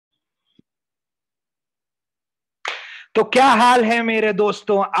तो क्या हाल है मेरे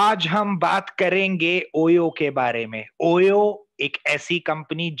दोस्तों। आज हम बात करेंगे ओयो के बारे में। ओयो एक ऐसी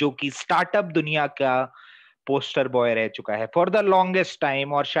कंपनी जो कि स्टार्टअप दुनिया का पोस्टर बॉय रह चुका है फॉर द लॉन्गेस्ट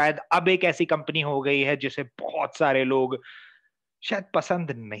टाइम, और शायद अब एक ऐसी कंपनी हो गई है जिसे बहुत सारे लोग शायद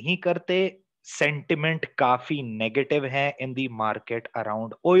पसंद नहीं करते। सेंटिमेंट काफी नेगेटिव है in the market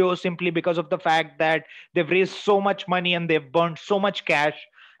around OYO simply because of the fact that they've raised so much money and they've burned so much cash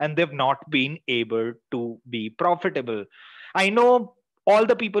and they've not been able to be profitable. I know all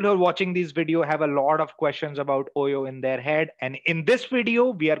the people who are watching this video have a lot of questions about oyo in their head, and in this video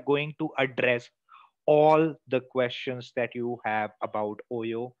we are going to address all the questions that you have about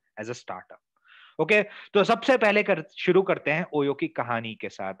oyo as a startup. Okay तो सबसे पहले शुरू करते हैं OYO की कहानी के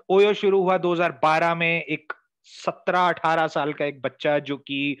साथ। ओयो शुरू हुआ 2012 में। एक 17-18 साल का एक बच्चा जो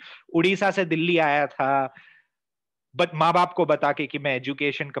कि उड़ीसा से दिल्ली आया था, बट माँ बाप को बता के कि मैं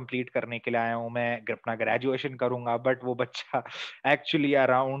एजुकेशन कंप्लीट करने के लिए आया हूं, मैं अपना ग्रेजुएशन करूंगा। बट वो बच्चा actually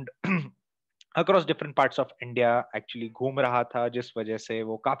around across different parts of India actually घूम रहा था, जिस वजह से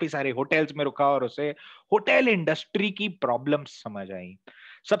वो काफी सारे होटल्स में रुका और उसे होटल इंडस्ट्री की प्रॉब्लम्स समझ आई।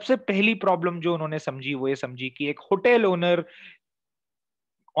 सबसे पहली प्रॉब्लम जो उन्होंने समझी वो ये समझी कि एक hotel owner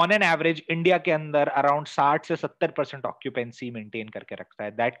on an average India के अंदर अराउंड 60 से 70% ऑक्यूपेंसी मेंटेन करके रखता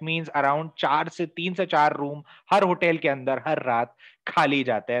है। दैट मीन्स अराउंड 3 से 4 रूम हर होटल के अंदर हर रात खाली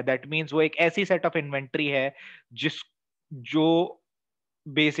जाते हैं। दैट मीन्स वो एक ऐसी सेट ऑफ इन्वेंट्री है जिस जो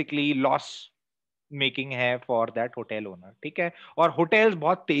बेसिकली लॉस मेकिंग है फॉर दैट होटल ओनर। ठीक है, और होटल्स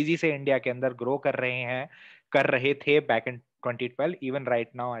बहुत तेजी से इंडिया के अंदर ग्रो कर रहे थे back in 2012। Even right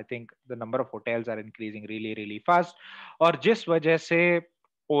now I think the number of hotels are increasing really really fast. और जिस वजह से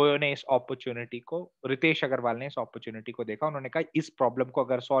ओयो ने इस अपॉर्चुनिटी को, रितेश अग्रवाल ने इस अपॉर्चुनिटी को देखा। उन्होंने कहा इस प्रॉब्लम को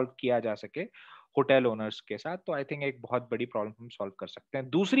अगर सॉल्व किया जा सके होटल ओनर्स के साथ तो आई थिंक एक बहुत बड़ी प्रॉब्लम हम सॉल्व कर सकते हैं।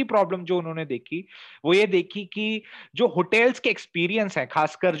 दूसरी प्रॉब्लम जो उन्होंने देखी वो ये देखी कि जो होटल्स के एक्सपीरियंस है,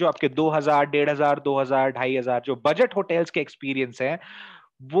 खासकर जो आपके 2000, 1500, 2000, 2500 जो बजट होटल्स के एक्सपीरियंस है,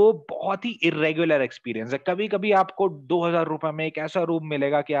 वो बहुत ही इरेगुलर एक्सपीरियंस है। कभी कभी आपको 2000 रुपए में एक ऐसा रूम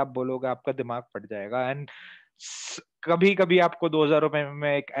मिलेगा कि आप बोलोगे आपका दिमाग फट जाएगा। एंड कभी कभी आपको 2000 रुपए में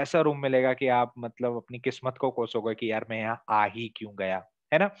एक ऐसा रूम मिलेगा कि आप मतलब अपनी किस्मत को कोसोगे कि यार मैं यहाँ आ ही क्यों गया,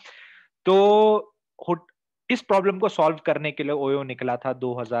 है ना। तो इस प्रॉब्लम को सॉल्व करने के लिए ओयो निकला था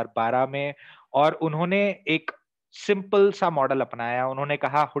 2012 में, और उन्होंने एक सिंपल सा मॉडल अपनाया। उन्होंने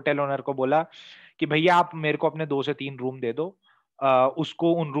कहा, होटल ओनर को बोला कि भैया आप मेरे को अपने 2 से 3 रूम दे दो,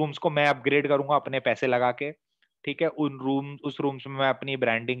 उसको उन रूम्स को मैं अपग्रेड करूंगा अपने पैसे लगा के। ठीक है, उस रूम्स में मैं अपनी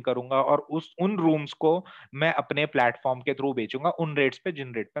ब्रांडिंग करूंगा और उन रूम्स को मैं अपने प्लेटफॉर्म के थ्रू बेचूंगा उन रेट्स पे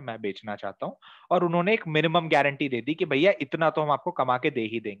जिन रेट पे मैं बेचना चाहता हूँ। और उन्होंने एक मिनिमम गारंटी दे दी कि भैया इतना तो हम आपको कमा के दे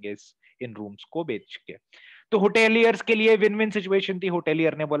ही देंगे इन रूम्स को बेच के। तो होटेलियर्स के लिए विन विन सिचुएशन थी।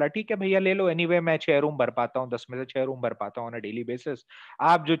 होटेलियर ने बोला ठीक है भैया ले लो, एनीवे मैं 6 रूम भर पाता हूँ, 10 में से 6 रूम भर पाता हूँ ऑन अ डेली बेसिस।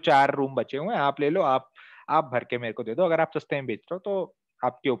 आप जो 4 रूम बचे हुए हैं आप ले लो, आप भर के मेरे को दे दो। अगर आप सस्ते में बेच रहे हो तो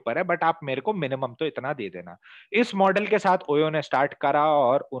आपके ऊपर है, बट आप मेरे को मिनिमम तो इतना दे देना। इस मॉडल के साथ ओयो ने स्टार्ट करा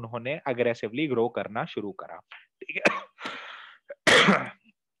और उन्होंने अग्रेसिवली ग्रो करना शुरू करा। ठीक है।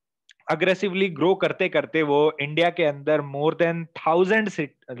 अग्रेसिवली ग्रो करते करते वो इंडिया के अंदर मोर देन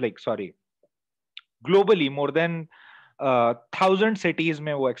 1000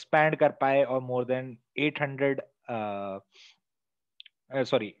 में वो एक्सपैंड कर पाए, और more than 800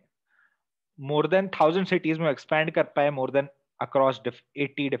 sorry more than 1000 cities में एक्सपैंड कर पाए, more than across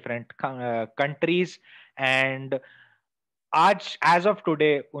 80 different countries. And आज एज ऑफ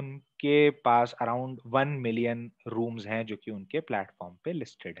टुडे उनके पास अराउंड 1 मिलियन रूम्स हैं जो कि उनके प्लेटफॉर्म पे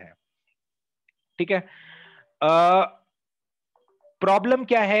लिस्टेड है। ठीक है, प्रॉब्लम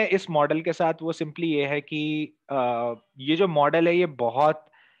क्या है इस मॉडल के साथ, वो सिंपली ये है कि ये जो मॉडल है ये बहुत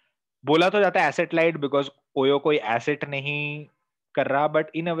बोला तो जाता है एसेट लाइट, बिकॉज ओयो कोई एसेट नहीं कर रहा,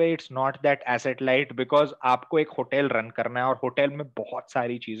 but in a way it's not that asset light, because आपको एक होटल रन करना है और होटल में बहुत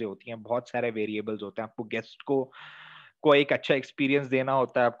सारी चीजें होती हैं, बहुत सारे वेरिएबल्स होते हैं। आपको गेस्ट को एक अच्छा एक्सपीरियंस देना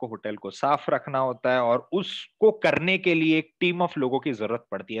होता है, आपको होटल को साफ रखना होता है, और उसको करने के लिए एक टीम ऑफ लोगों की जरूरत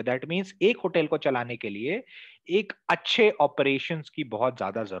पड़ती है। दैट मीन्स एक होटल को चलाने के लिए एक अच्छे ऑपरेशंस की बहुत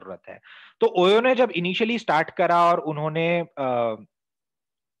ज्यादा जरूरत है। तो ओयो ने जब इनिशियली स्टार्ट करा और उन्होंने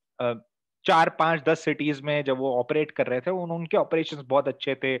 4, 5, 10 सिटीज में जब वो ऑपरेट कर रहे थे, उनके ऑपरेशंस बहुत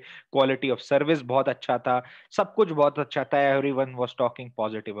अच्छे थे, क्वालिटी ऑफ सर्विस बहुत अच्छा था, सब कुछ बहुत अच्छा था। Everyone was talking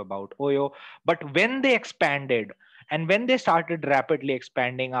positive about OYO. But when they expanded and when they started rapidly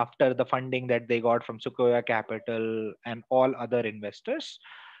expanding after the funding that they got from Sequoia Capital and all other investors,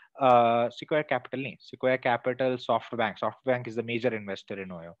 Sequoia Capital nahi, Sequoia Capital, SoftBank is the major investor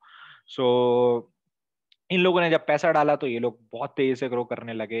in OYO. So इन लोगों ने जब पैसा डाला तो ये लोग बहुत तेजी से ग्रो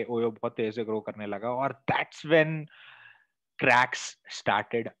करने लगे, ओयो बहुत तेजी से ग्रो करने लगा, और that's when cracks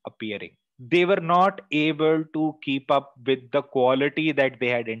started appearing. They were not able to keep up with the quality that they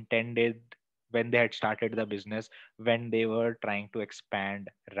had intended when they had started the business, when they were trying to expand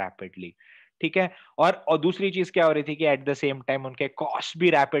rapidly. ठीक है. और दूसरी चीज क्या हो रही थी कि एट द सेम टाइम उनके कॉस्ट भी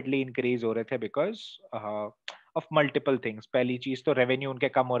रैपिडली इंक्रीज हो रहे थे बिकॉज ऑफ मल्टीपल थिंग्स. पहली चीज तो रेवेन्यू उनके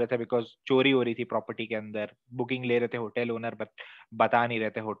कम हो रहे थे बिकॉज चोरी हो रही थी प्रॉपर्टी के अंदर. बुकिंग ले रहे थे होटल ओनर, बता नहीं रहे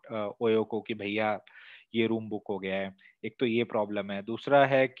थे ओयो को कि भैया ये रूम बुक हो गया है. एक तो ये प्रॉब्लम है. दूसरा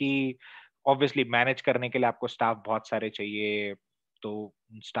है कि ऑब्वियसली मैनेज करने के लिए आपको स्टाफ बहुत सारे चाहिए, तो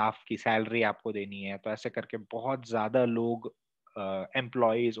स्टाफ की सैलरी आपको देनी है. तो ऐसे करके बहुत ज्यादा लोग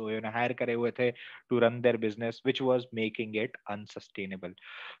एम्प्लॉयज ओयो ने हायर करे हुए थे to run their business, which was making it unsustainable.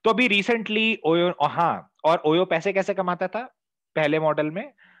 तो अभी रिसेंटली ओयो, हाँ, और ओयो पैसे कैसे कमाता था पहले मॉडल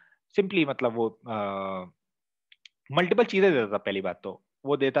में? सिंपली मतलब वो मल्टीपल चीजें देता था. पहली बात तो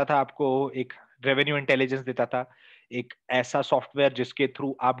वो देता था आपको एक रेवेन्यू इंटेलिजेंस देता था, एक ऐसा सॉफ्टवेयर जिसके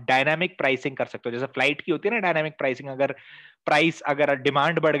थ्रू आप डायनामिक प्राइसिंग कर सकते हो. जैसे फ्लाइट की होती है ना डायनामिक प्राइसिंग, अगर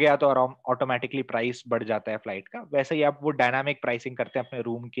डिमांड बढ़ गया तो ऑटोमेटिकली प्राइस बढ़ जाता है फ्लाइट का. वैसे ही आप वो डायनामिक प्राइसिंग करते हैं अपने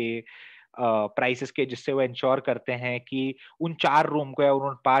रूम के प्राइसेस के, जिससे वो इंश्योर करते हैं कि उन 4 रूम को या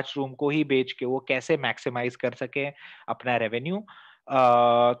उन 5 रूम को ही बेच के वो कैसे मैक्सिमाइज कर सके अपना रेवेन्यू.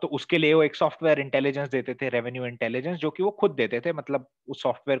 तो उसके लिए वो एक सॉफ्टवेयर इंटेलिजेंस देते थे, रेवेन्यू इंटेलिजेंस, जो कि वो खुद देते थे. मतलब उस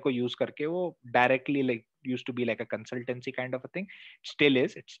सॉफ्टवेयर को यूज करके वो directly, like used to be like a consultancy kind of a thing. It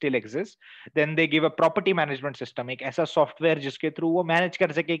still exists. Then they give a property management system, एक ऐसा सॉफ्टवेयर जिसके थ्रू वो मैनेज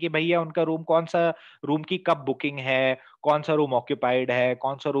कर सके कि भैया उनका रूम कौन सा, रूम की कब बुकिंग है, कौन सा रूम ऑक्यूपाइड है,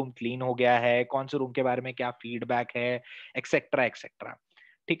 कौन सा रूम क्लीन हो गया है, कौन से रूम के बारे में क्या फीडबैक है, एक्सेट्रा एक्सेट्रा.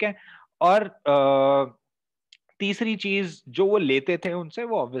 ठीक है. और तीसरी चीज जो वो लेते थे उनसे,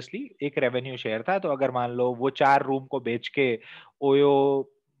 वो ऑब्वियसली एक रेवेन्यू शेयर था. तो अगर मान लो वो 4 रूम को बेच के ओयो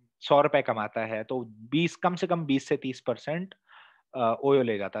 100 रुपए कमाता है, तो 20, कम से कम 20 से 30% ओयो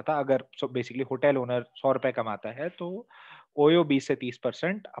ले जाता था. अगर बेसिकली होटल ओनर 100 रुपए कमाता है तो ओयो 20 से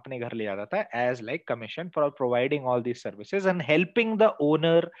 30% अपने घर ले जाता था as like commission for providing all these services and helping the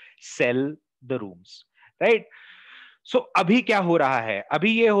owner cell the rooms. Right. सो अभी क्या हो रहा है?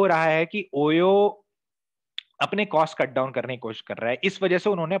 अभी ये हो रहा है कि ओयो अपने कॉस्ट कट डाउन करने की कोशिश कर रहा है. इस वजह से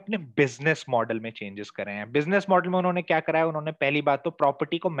उन्होंने अपने बिजनेस मॉडल में चेंजेस करे हैं. बिजनेस मॉडल में उन्होंने क्या करा है? उन्होंने पहली बात तो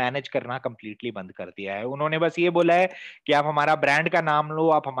प्रॉपर्टी को मैनेज करना कंप्लीटली बंद कर दिया है. उन्होंने बस ये बोला है कि आप हमारा ब्रांड का नाम लो,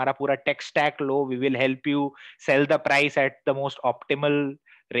 आप हमारा पूरा tech stack low, we will help you cell the price at the most optimal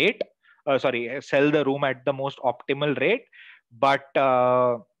rate, sorry, cell the room at the most optimal rate, but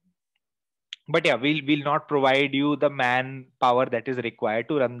but या we'll not provide you the man power that is required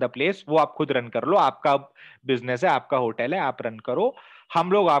to run the place. वो आप खुद run कर लो, आपका business है, आपका hotel है, आप रन करो.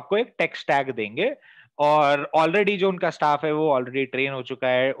 हम लोग आपको एक टेक स्टैक देंगे. और ऑलरेडी जो उनका स्टाफ है वो ऑलरेडी ट्रेन हो चुका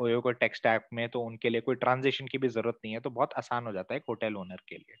है ओयो को टेक स्टैक में, तो उनके लिए कोई ट्रांजिशन की भी जरूरत नहीं है. तो बहुत आसान हो जाता है एक होटल ओनर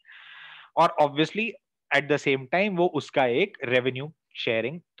के लिए. और obviously at the same time वो उसका एक रेवेन्यू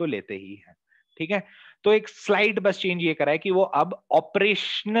शेयरिंग तो लेते ही है. ठीक है. तो एक स्लाइड बस चेंज ये करा है कि वो अब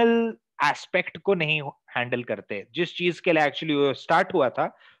ऑपरेशनल एस्पेक्ट को नहीं हैंडल करते. जिस चीज के लिए एक्चुअली स्टार्ट हुआ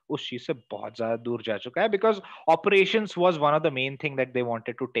था उस चीज से बहुत ज्यादा दूर जा चुका है, because operations was one of the main thing that they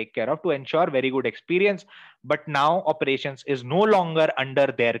wanted to take care of to ensure very good experience. But now operations is no longer under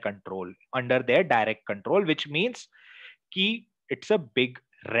their control, under their direct control, which means कि it's a big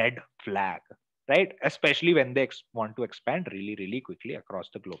red flag, right? Especially when they want to expand really, really quickly across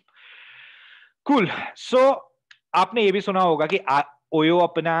the globe. Cool. So आपने ये भी सुना होगा कि OYO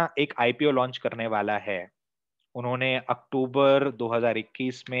अपना एक IPO launch करने वाला है. उन्होंने अक्टूबर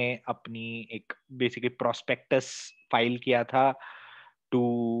 2021 में अपनी एक बेसिकली प्रोस्पेक्टस फाइल किया था टू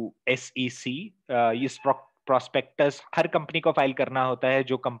एसईसी. इस प्रोस्पेक्टस हर कंपनी को फाइल करना होता है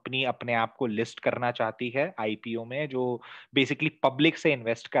जो कंपनी अपने आप को लिस्ट करना चाहती है आईपीओ में, जो बेसिकली पब्लिक से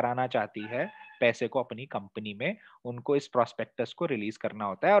इन्वेस्ट कराना चाहती है पैसे को अपनी कंपनी में. उनको इस प्रोस्पेक्टस को रिलीज करना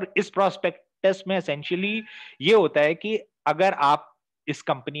होता है. और इस प्रोस्पेक्टस में एसेंशियली ये होता है कि अगर आप इस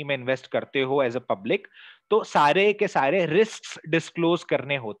कंपनी में इन्वेस्ट करते हो एज अ पब्लिक, तो सारे के सारे रिस्क्स डिस्क्लोज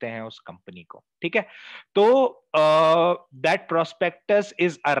करने होते हैं उस कंपनी को. ठीक है. तो that prospectus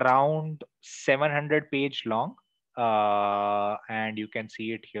is around 700 page long, and you can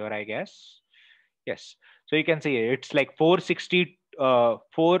see it here, I guess. Yes. So you can see it's like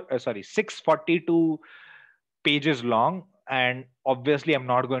 642 pages long, and obviously I'm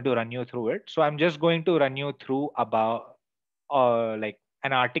not going to run you through it. So I'm just going to run you through about like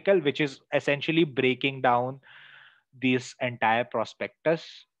an article which is essentially breaking down this entire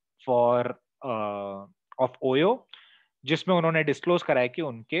prospectus for of OYO, जिसमें उन्होंने disclose करा है कि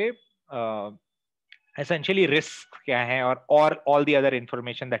उनके essentially risk क्या है or all the other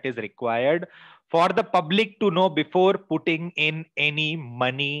information that is required for the public to know before putting in any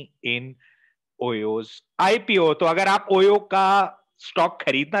money in OYO's IPO. तो अगर आप OYO का स्टॉक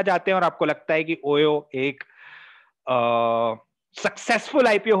खरीदना चाहते हैं और आपको लगता है कि OYO एक सक्सेसफुल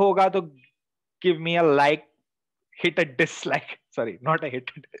IPO होगा तो give me a like, hit a dislike, sorry not a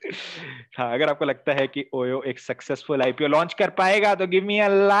hit. हाँ, अगर आपको लगता है कि ओयो एक सक्सेसफुल आईपीओ लॉन्च कर पाएगा तो give me a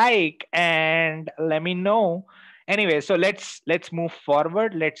like and let me know. Anyway, so let's move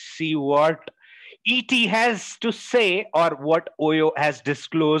forward, let's see what ET has to say or what OYO has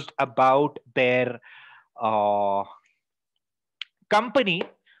disclosed about their uh, company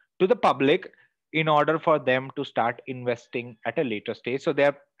to the public in order for them to start investing at a later stage. So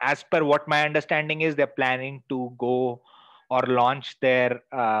they're, as per what my understanding is, they're planning to go or launch their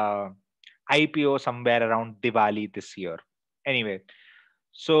IPO somewhere around Diwali this year. Anyway,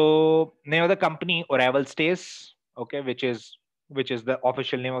 so name of the company Oracle Stays, okay, which is the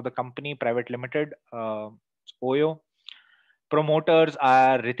official name of the company, private limited, OYO. Promoters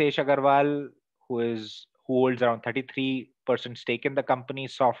are Ritesh Agarwal, who holds around 33% stake in the company,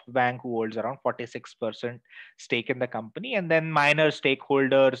 SoftBank, who holds around 46% stake in the company, and then minor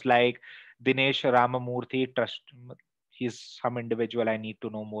stakeholders like Dinesh Ramamurthy, trust. He's some individual. I need to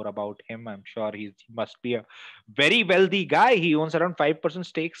know more about him. I'm sure he must be a very wealthy guy. He owns around 5%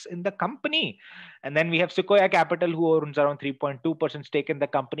 stakes in the company. And then we have Sequoia Capital, who owns around 3.2% stake in the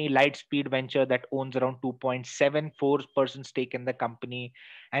company, Lightspeed Venture, that owns around 2.74% stake in the company,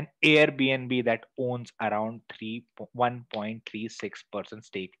 and Airbnb, that owns around 1.36%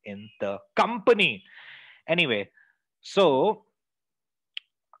 stake in the company. Anyway, so,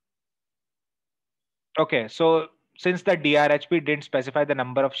 okay, so since the DRHP didn't specify the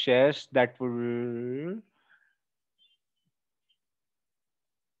number of shares that will.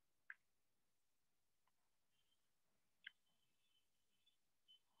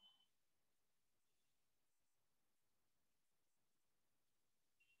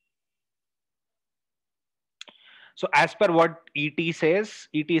 So as per what ET says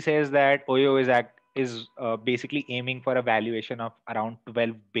that OYO is basically aiming for a valuation of around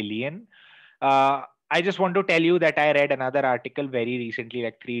 12 billion. I just want to tell you that I read another article very recently,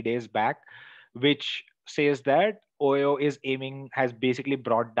 like 3 days back, which says that OYO has basically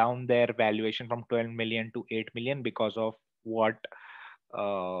brought down their valuation from 12 million to 8 million because of what,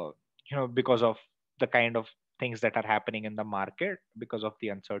 uh, because of the kind of things that are happening in the market, because of the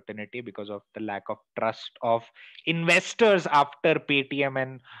uncertainty, because of the lack of trust of investors after Paytm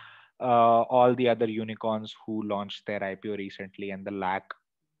and all the other unicorns who launched their IPO recently, and the lack,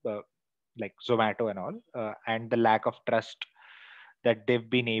 uh, like Zomato and all, and the lack of trust that they've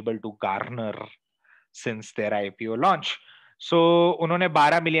been able to garner since their IPO launch. सो उन्होंने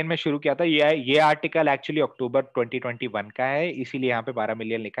 12 million में शुरू किया था। ये article actually अक्टूबर 2021 का है, इसीलिए यहाँ पे 12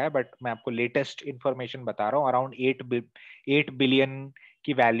 मिलियन लिखा है, बट मैं आपको लेटेस्ट इंफॉर्मेशन बता रहा हूँ। अराउंड 8 बिलियन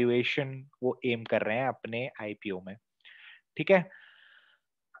की वैल्यूएशन वो एम कर रहे हैं अपने आईपीओ में, ठीक है।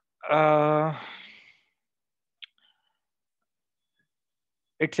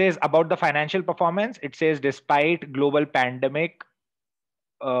 It says about the financial performance, it says despite global pandemic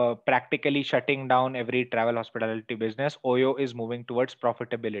practically shutting down every travel hospitality business, OYO is moving towards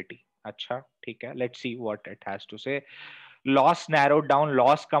profitability. अच्छा, ठीक है, let's see what it has to say. Loss narrowed down,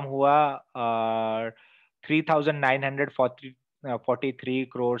 loss कम हुआ 3,943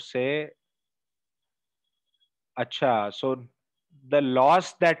 crore से। अच्छा, so the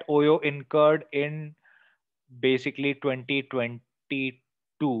loss that OYO incurred in basically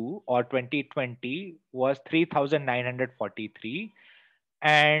 2022 or 2020 was 3,943,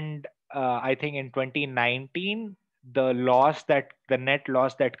 and I think in 2019 the net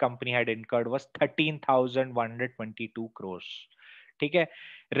loss that company had incurred was 13,122 crores, ठीक है।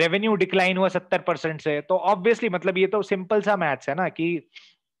 Revenue decline हुआ 70% से, तो obviously मतलब ये तो सिंपल सा मैथ्स है ना कि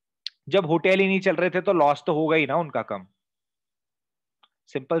जब होटल ही नहीं चल रहे थे तो लॉस तो होगा ही ना उनका कम,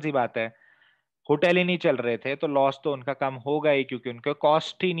 सिंपल सी बात है। होटल ही नहीं चल रहे थे तो लॉस तो उनका कम होगा ही, क्योंकि उनके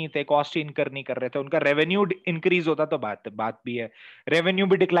कॉस्ट ही नहीं थे, कॉस्ट ही इनकर नहीं कर रहे थे। उनका रेवेन्यू इंक्रीज होता तो बात भी है, रेवेन्यू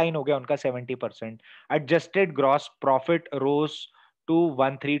भी डिक्लाइन हो गया उनका 70%। Adjusted gross profit rose to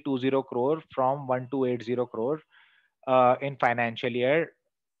 1320 crore from 1280 crore in financial year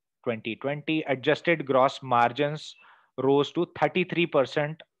 2020। Adjusted gross margins rose to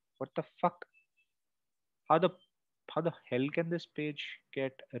 33%. What the fuck? How the how the hell can this page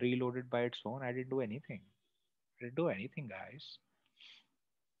get reloaded by its own? I didn't do anything. I didn't do anything, guys.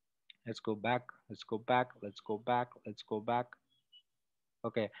 Let's go back. Let's go back. Let's go back. Let's go back.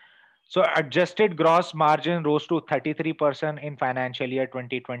 Okay. So adjusted gross margin rose to 33% in financial year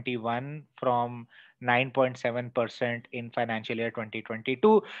 2021 from 9.7% in financial year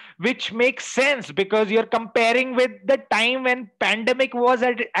 2022, which makes sense because you're comparing with the time when pandemic was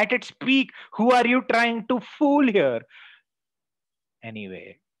at its peak. Who are you trying to fool here?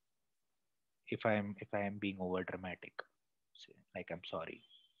 Anyway, if I am being over dramatic, like, I'm sorry.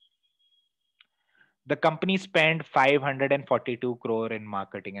 The company spent 542 crore in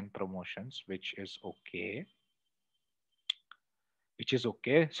marketing and promotions, which is okay.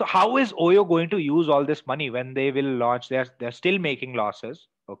 So how is OYO going to use all this money when they will launch? They're still making losses.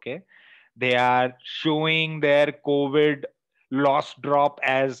 Okay, they are showing their COVID loss drop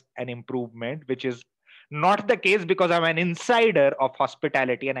as an improvement, which is not the case because I'm an insider of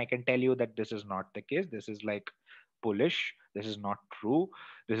hospitality and I can tell you that this is not the case. This is like bullish. This is not true.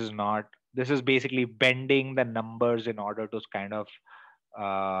 This is not. This is basically bending the numbers in order to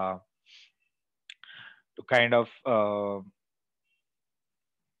uh, kind of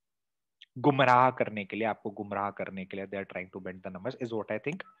गुमराह करने के लिए, आपको गुमराह करने के लिए, they are trying to bend the numbers is what I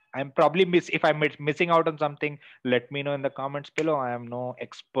think. I'm probably if I'm missing out on something, let me know in the comments below. I am no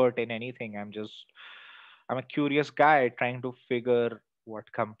expert in anything. I'm a curious guy trying to figure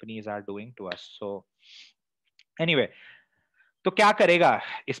what companies are doing to us. So anyway, तो क्या करेगा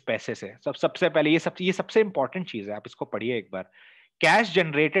इस पैसे से? सबसे पहले ये सबसे इंपॉर्टेंट चीज है, आप इसको पढ़िए एक बार. Cash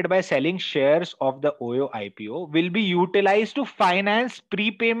generated by selling shares of the OYO IPO will be utilized to finance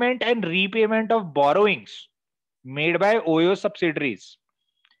prepayment and repayment of borrowings made by OYO subsidiaries.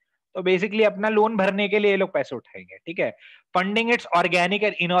 तो बेसिकली अपना लोन भरने के लिए ये लोग पैसे उठाएंगे, ठीक है. Funding it's organic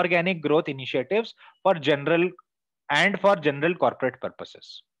and inorganic growth initiatives for general corporate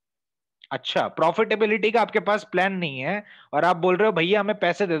purposes. अच्छा, प्रॉफिटेबिलिटी का आपके पास प्लान नहीं है और आप बोल रहे हो भैया हमें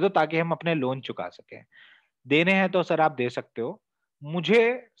पैसे दे दो ताकि हम अपने लोन चुका सकें. देने हैं तो सर आप दे सकते हो.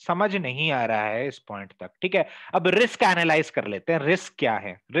 मुझे समझ नहीं आ रहा है इस पॉइंट तक, ठीक है. अब रिस्क एनालाइज कर लेते हैं. रिस्क क्या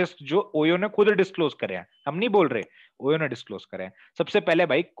है? रिस्क जो ओयो ने खुद डिस्क्लोज करे हैं, हम नहीं बोल रहे, ओयो ने डिस्क्लोज करे हैं. सबसे पहले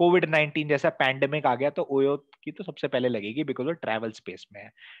भाई कोविड-19 जैसा पैंडेमिक आ गया तो ओयो की तो सबसे पहले लगेगी बिकॉज वो ट्रैवल स्पेस में है,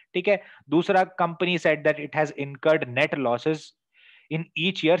 ठीक है. दूसरा, company said that it has incurred net losses in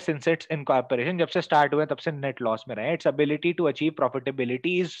each year since its incorporation. जब से स्टार्ट हुए तब से नेट लॉस में रहे. Its ability to achieve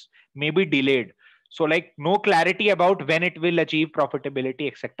profitability is maybe delayed. So like no clarity about when it will achieve profitability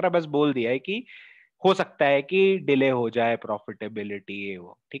etc. बस बोल दिया है कि हो सकता है कि डिले हो जाए प्रॉफिटेबिलिटी, ये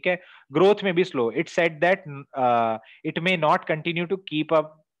वो, ठीक है. ग्रोथ में भी slow. It said that it may not continue to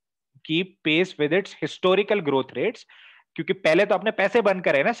keep pace with its historical growth rates, क्योंकि पहले तो अपने पैसे बंद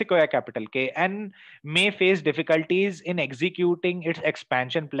करे ना सिक्योया कैपिटल के, and may face difficulties in executing it's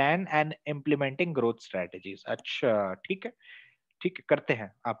expansion plan and implementing growth strategies. अच्छा, ठीक है, ठीक है, करते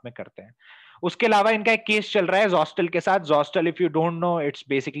हैं, आप में करते हैं. उसके अलावा इनका एक केस चल रहा है जॉस्टल के साथ. Jostle, if you don't know, it's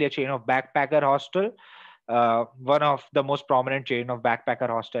basically a chain of backpacker hostel, one of the most prominent chain of backpacker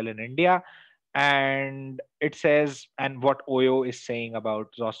hostel in India. And it says, and what OYO is saying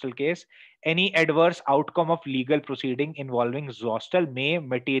about Zostel case, any adverse outcome of legal proceeding involving Zostel may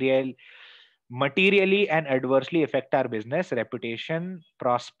materially and adversely affect our business, reputation,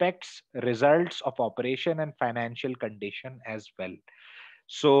 prospects, results of operation, and financial condition as well.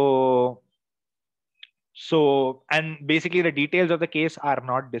 And basically the details of the case are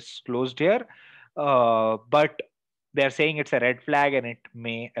not disclosed here, but they're saying it's a red flag and it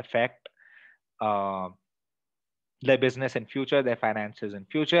may affect uh, their business in future, their finances in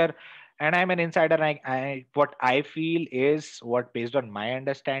future. And I'm an insider. What I feel is, what based on my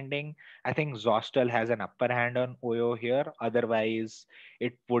understanding, I think Zostel has an upper hand on OYO here. Otherwise,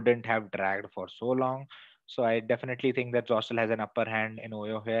 it wouldn't have dragged for so long. So I definitely think that Zostel has an upper hand in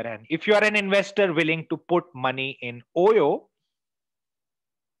OYO here. And if you are an investor willing to put money in OYO,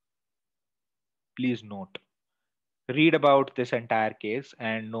 please note, read about this entire case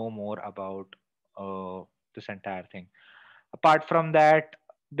and know more about this entire thing. Apart from that,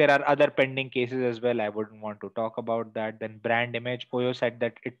 there are other pending cases as well. I wouldn't want to talk about that. Then brand image. OYO said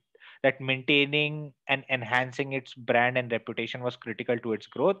that maintaining and enhancing its brand and reputation was critical to its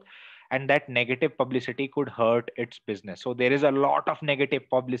growth, and that negative publicity could hurt its business. So there is a lot of negative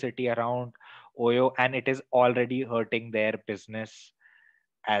publicity around OYO, and it is already hurting their business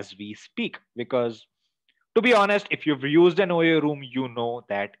as we speak. Because to be honest, if you've used an OYO room, you know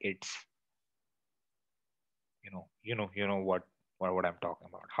that it's you know what I'm talking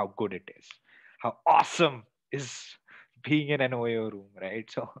about, how good it is, how awesome is being in an OYO room, right?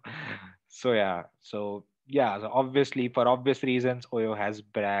 So obviously, for obvious reasons, OYO has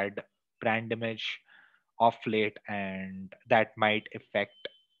brand image off late, and that might affect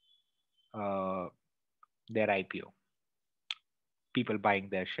uh, their IPO. people buying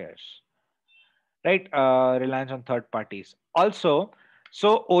their shares, right? Reliance on third parties also.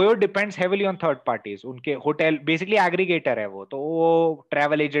 So OYO depends heavily on third parties. उनके hotel basically aggregator है वो, तो वो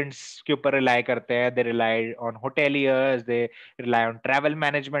travel agents के ऊपर rely करते हैं. They rely on hoteliers, they rely on travel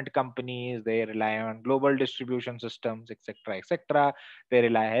management companies, they rely on global distribution systems, etc., etc. They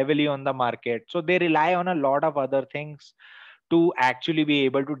rely heavily on the market, so they rely on a lot of other things to actually be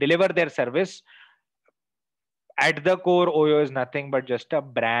able to deliver their service. At the core, OYO is nothing but just a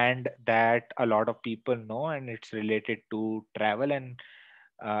brand that a lot of people know, and it's related to travel. And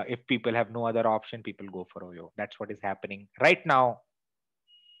if people have no other option, people go for OYO. That's what is happening right now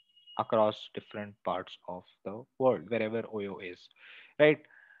across different parts of the world, wherever OYO is, right?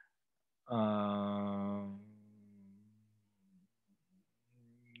 Um,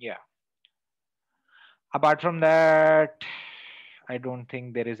 yeah. Apart from that, I don't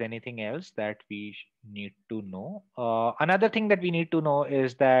think there is anything else that we need to know. Another thing that we need to know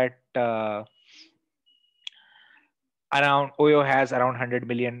is that around OYO has around 100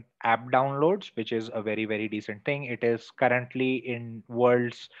 million app downloads, which is a very, very decent thing. It is currently in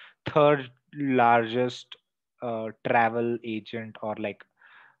world's third largest travel agent, or like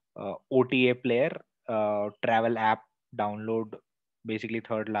OTA player, travel app download, basically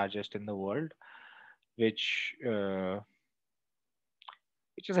third largest in the world, which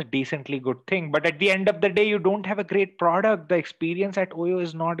which is a decently good thing. But at the end of the day, you don't have a great product. The experience at OYO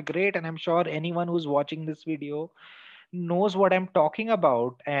is not great, and I'm sure anyone who's watching this video knows what I'm talking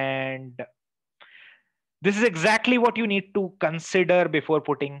about. And this is exactly what you need to consider before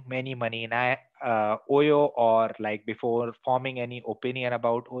putting many money in OYO, or like before forming any opinion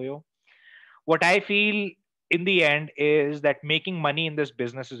about OYO. What I feel in the end is that making money in this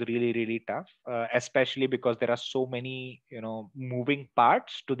business is really, really tough, especially because there are so many, moving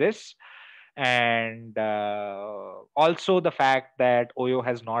parts to this. And also the fact that OYO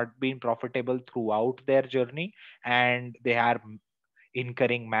has not been profitable throughout their journey, and they are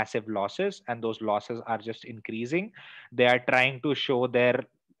incurring massive losses, and those losses are just increasing. They are trying to show their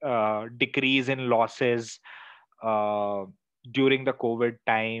decrease in losses uh, during the COVID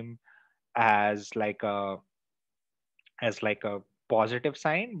time as like a positive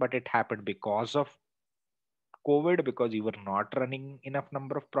sign, but it happened because of COVID, because you were not running enough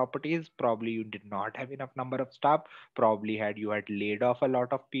number of properties. Probably you did not have enough number of staff. Probably you had laid off a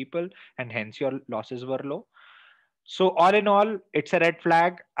lot of people, and hence your losses were low. So all in all, it's a red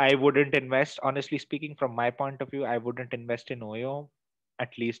flag. I wouldn't invest. Honestly speaking, from my point of view, I wouldn't invest in OYO.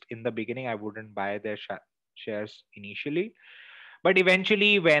 At least in the beginning, I wouldn't buy their shares initially. But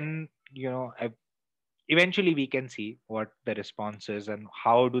eventually, when eventually we can see what the response is and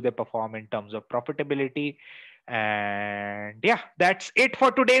how do they perform in terms of profitability. And yeah, that's it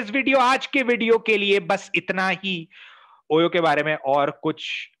for today's video. आज के video के लिए बस इतना ही. OYO के बारे में और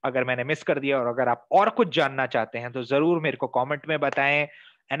कुछ अगर मैंने मिस कर दिया, और अगर आप और कुछ जानना चाहते हैं, तो जरूर मेरे को कमेंट में बताएं.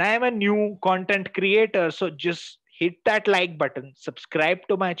 And I am a new content creator, so just hit that like button, subscribe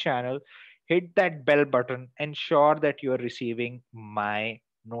to my channel, hit that bell button, ensure that you are receiving my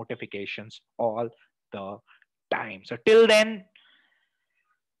notifications all the time. So till then,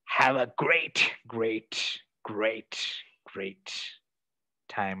 have a great, great, great, great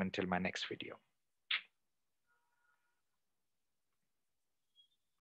time until my next video.